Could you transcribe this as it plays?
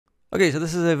Okay, so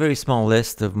this is a very small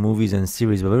list of movies and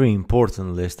series, but a very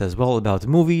important list as well, about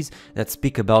movies that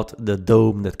speak about the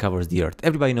dome that covers the earth.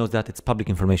 Everybody knows that. It's public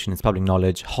information, it's public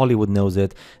knowledge. Hollywood knows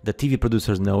it, the TV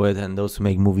producers know it, and those who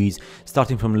make movies,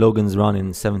 starting from Logan's Run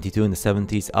in 72 in the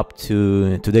 70s up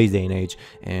to today's day and age,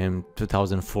 in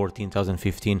 2014,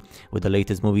 2015, with the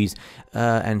latest movies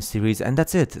and series, and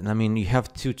that's it. I mean, you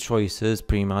have two choices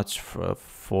pretty much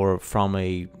from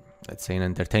a, let's say, an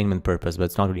entertainment purpose, but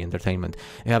it's not really entertainment.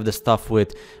 You have the stuff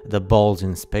with the balls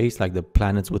in space, like the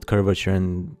planets with curvature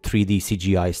and 3D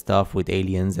CGI stuff with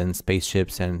aliens and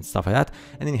spaceships and stuff like that.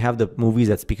 And then you have the movies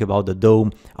that speak about the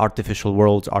dome, artificial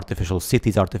worlds, artificial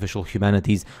cities, artificial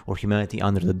humanities, or humanity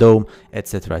under the dome,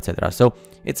 etc., etc. So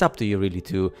it's up to you really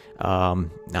to,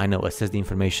 I know, assess the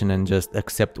information and just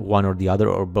accept one or the other,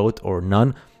 or both, or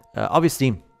none.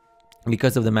 Obviously,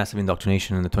 because of the massive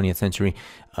indoctrination in the 20th century,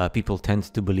 people tend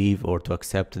to believe or to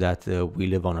accept that we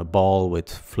live on a ball with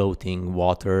floating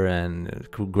water and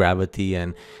gravity,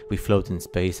 and we float in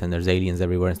space and there's aliens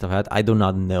everywhere and stuff like that. I do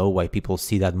not know why people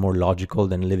see that more logical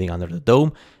than living under the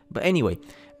dome. But anyway,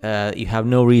 you have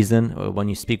no reason when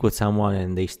you speak with someone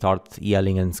and they start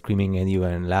yelling and screaming at you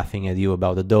and laughing at you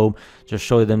about the dome, just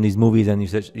show them these movies and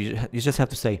you just have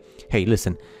to say, hey,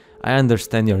 listen, I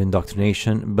understand your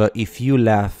indoctrination, but if you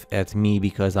laugh at me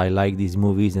because I like these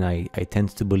movies and I tend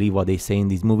to believe what they say in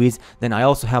these movies, then I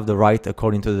also have the right,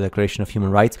 according to the Declaration of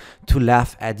Human Rights, to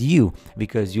laugh at you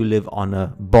because you live on a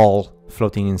ball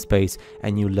floating in space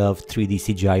and you love 3D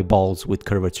CGI balls with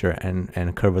curvature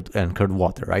and curved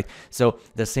water, right? So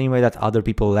the same way that other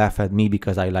people laugh at me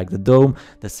because I like the dome,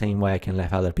 the same way I can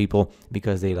laugh at other people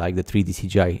because they like the 3D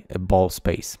CGI ball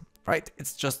space. Right?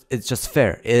 It's just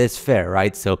fair. It is fair,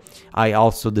 right? So I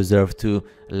also deserve to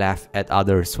laugh at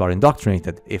others who are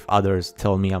indoctrinated if others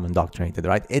tell me I'm indoctrinated,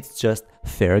 right? It's just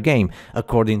fair game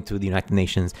according to the United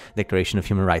Nations Declaration of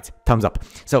Human Rights. Thumbs up.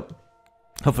 So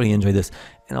hopefully you enjoyed this,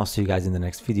 and I'll see you guys in the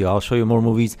next video. I'll show you more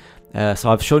movies.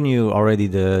 So I've shown you already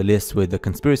the list with the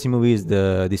conspiracy movies,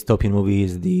 the dystopian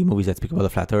movies, the movies that speak about the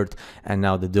flat earth, and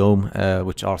now the dome,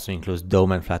 which also includes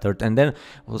dome and flat earth. And then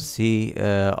we'll see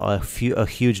a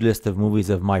huge list of movies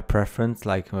of my preference,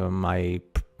 like my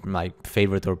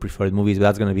favorite or preferred movies, but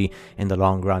that's going to be in the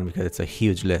long run because it's a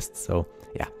huge list. So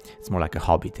yeah, it's more like a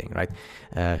hobby thing,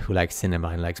 right? Who likes cinema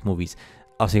and likes movies.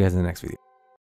 I'll see you guys in the next video.